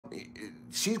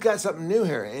she's got something new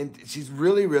here, and she's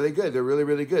really, really good. They're really,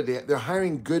 really good. They're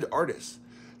hiring good artists.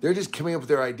 They're just coming up with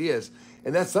their ideas,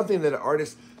 and that's something that an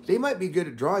artist, they might be good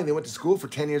at drawing. They went to school for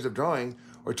 10 years of drawing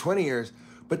or 20 years,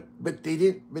 but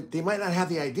they might not have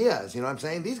the ideas. You know what I'm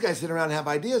saying? These guys sit around and have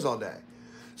ideas all day.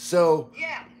 So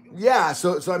yeah.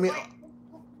 So I mean, like,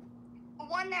 the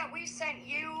one that we sent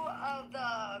you of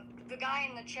the guy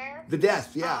in the chair. the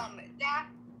death. Yeah. That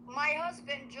my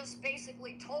husband just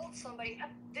basically told somebody,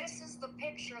 this is the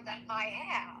picture that I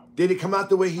have. Did it come out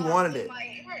the way he wanted it? In my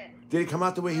head. Did it come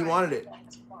out the way he wanted it?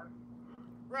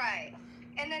 Right.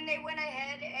 And then they went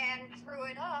ahead and drew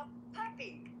it up.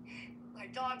 Puppy. My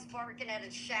dog's barking at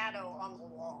his shadow on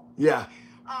the wall. Yeah.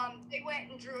 They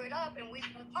went and drew it up, and we,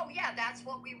 oh yeah, that's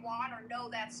what we want, or no,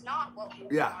 that's not what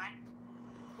we Yeah. want.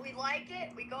 We like it.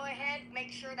 We go ahead,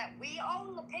 make sure that we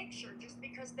own the picture. Just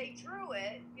because they drew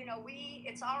it, you know,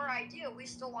 it's our idea. We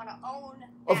still want to own that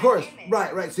Of course. image.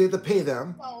 Right. So you have to pay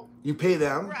them. So, You pay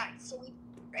them. right. So we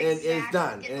And it's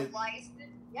done. Get And the license.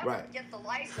 Yep, right. Get the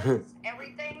license,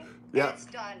 everything. Yep. And it's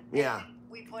done. Yeah. And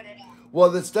we put it out.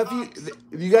 Well, the stuff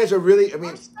you guys are really, I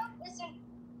mean, Our stuff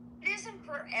isn't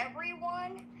for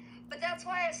everyone, but that's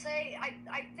why I say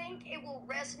I think it will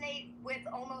resonate with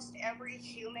almost every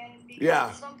human, because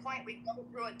at some point we go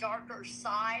through a darker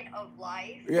side of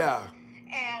life. Yeah.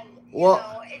 And you Well,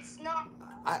 know, it's not.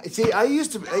 I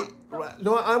used to.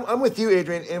 No, I'm with you,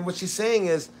 Adrien. And what she's saying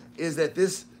is that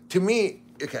this, to me,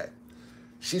 okay,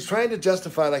 she's trying to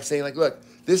justify, like saying, like, look,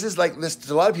 this is like this.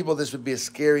 To a lot of people, this would be a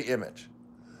scary image.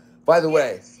 By the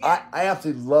way, Yeah. I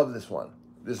absolutely love this one.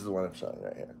 This is the one I'm showing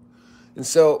right here. And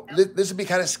so this would be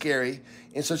kind of scary.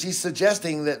 And so she's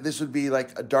suggesting that this would be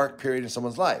like a dark period in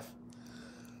someone's life.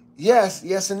 Yes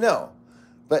and no.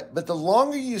 But the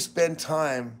longer you spend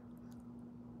time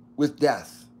with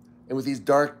death and with these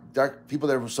dark people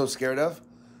that we're so scared of,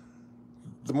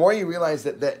 the more you realize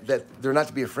that they're not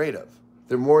to be afraid of.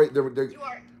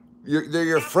 They're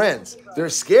your friends. Right. They're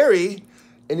scary,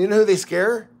 and you know who they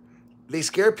scare? They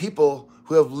scare people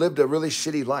who have lived a really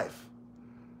shitty life.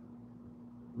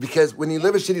 Because when you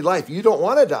live a shitty life, you don't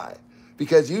want to die,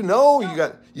 because you know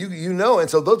you know, and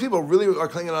so those people really are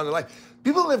clinging on to life.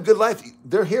 People who live good life,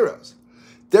 they're heroes.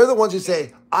 They're the ones who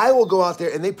say, I will go out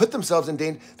there, and they put themselves in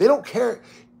danger. They don't care.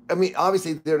 I mean,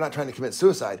 obviously, they're not trying to commit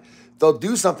suicide. They'll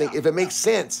do something if it makes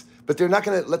sense, but they're not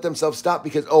going to let themselves stop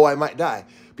because, oh, I might die.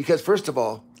 Because first of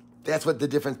all, that's what the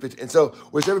difference between, and so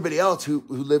whereas everybody else who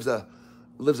lives a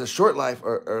short life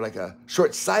or like a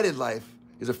short-sighted life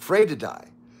is afraid to die,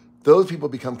 those people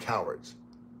become cowards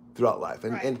throughout life.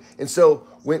 And so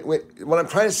when what I'm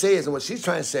trying to say is, and what she's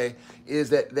trying to say is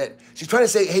that she's trying to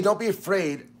say, hey, don't be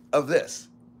afraid of this.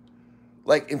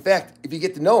 Like, in fact, if you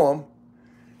get to know him,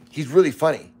 he's really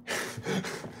funny.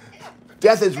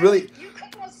 Death is really...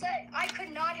 I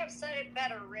could not have said it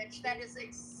better, Rich. That is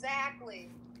exactly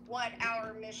what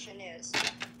our mission is.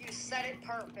 You said it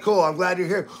perfect. Cool, I'm glad you're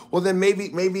here. Well, then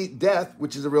maybe death,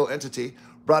 which is a real entity,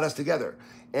 brought us together.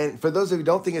 And for those of you who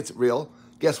don't think it's real,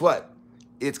 guess what?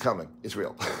 It's coming. It's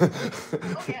real. Oh,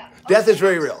 yeah. Death is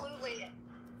very real. Absolutely.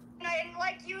 And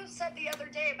like you said the other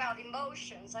day about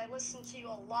emotions, I listened to you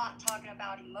a lot talking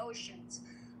about emotions.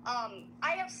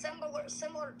 I have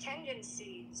similar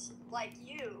tendencies like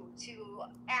you to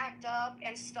act up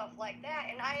and stuff like that.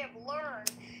 And I have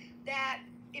learned that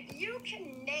if you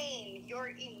can name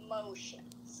your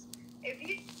emotions, if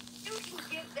you can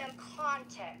give them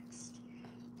context,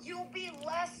 you'll be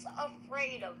less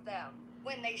afraid of them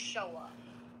when they show up.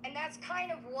 And that's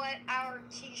kind of what our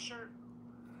t-shirt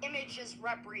images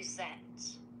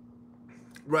represent.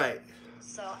 Right.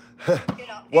 So, you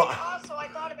know, Well, and also I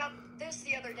thought about this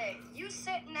the other day. You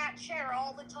sit in that chair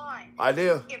all the time. I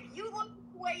do. If you look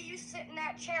the way you sit in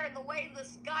that chair and the way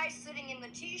this guy's sitting in the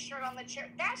t-shirt on the chair,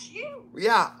 that's you.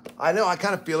 Yeah, I know. I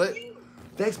kind of feel it. You.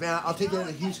 Thanks, man. I'll take that as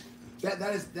a huge...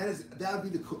 That would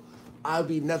be the cool... I'd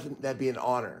be nothing... That'd be an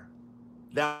honor.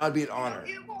 That would be an honor.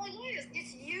 It really is.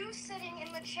 It's you sitting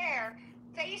in the chair,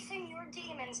 facing your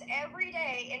demons every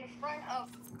day in front of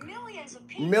millions of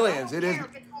people. Millions. It is.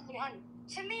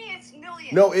 To me, it's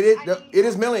millions. No, it is. I No, mean, it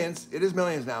is millions. It is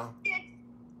millions now. It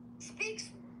speaks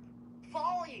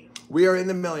volumes. We are in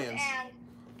the millions. And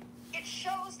it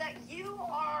shows that you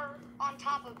are on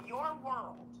top of your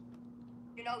world.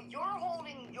 You know, you're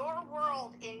holding your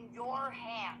world in your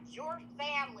hands, your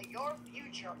family, your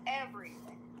future, everything.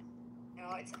 You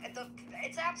know,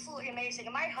 it's absolutely amazing.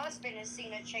 And my husband has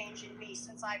seen a change in me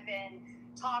since I've been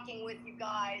talking with you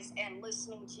guys and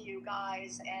listening to you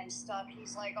guys and stuff.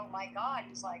 He's like, oh my God.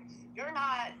 He's like, you're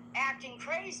not acting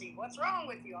crazy. What's wrong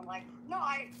with you? I'm like, no,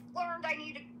 I learned I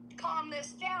need to calm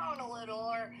this down a little,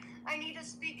 or I need to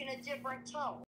speak in a different tone.